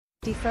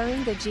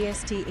Deferring the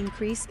GST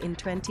increase in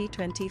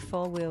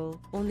 2024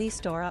 will only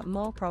store up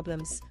more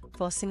problems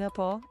for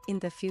Singapore in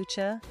the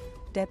future,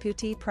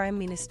 Deputy Prime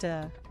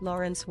Minister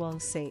Lawrence Wong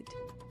said.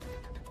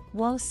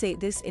 Wong said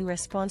this in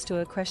response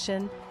to a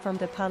question from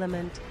the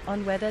Parliament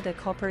on whether the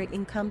corporate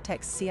income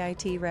tax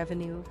CIT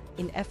revenue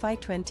in FY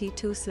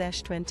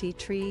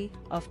 22/23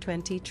 of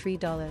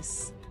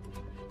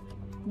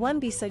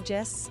 $23.1b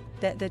suggests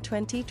that the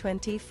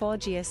 2024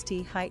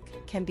 GST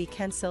hike can be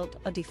cancelled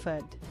or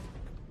deferred.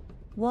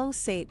 Wong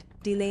said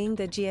delaying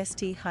the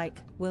GST hike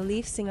will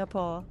leave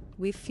Singapore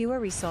with fewer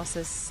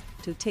resources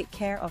to take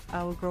care of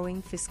our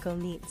growing fiscal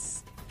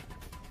needs.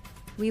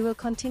 We will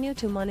continue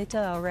to monitor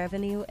our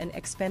revenue and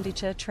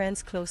expenditure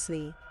trends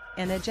closely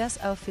and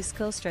adjust our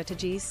fiscal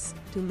strategies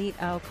to meet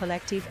our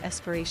collective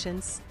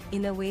aspirations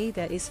in a way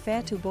that is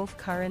fair to both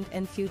current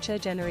and future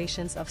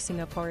generations of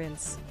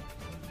Singaporeans,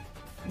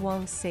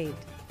 Wong said.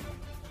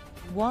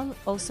 Wong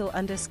also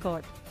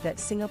underscored that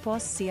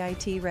Singapore's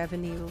CIT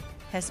revenue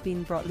has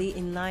been broadly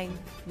in line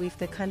with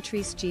the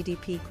country's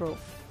GDP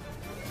growth.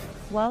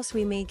 Whilst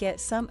we may get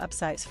some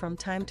upsides from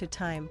time to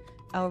time,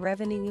 our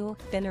revenue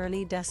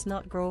generally does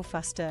not grow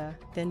faster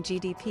than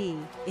GDP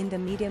in the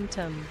medium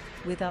term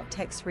without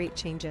tax rate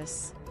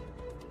changes.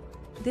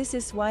 This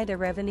is why the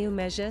revenue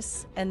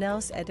measures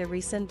announced at the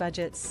recent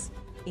budgets,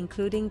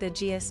 including the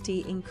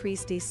GST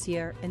increase this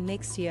year and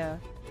next year,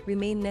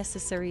 remain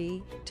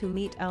necessary to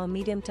meet our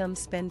medium-term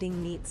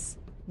spending needs,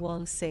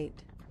 Wong said.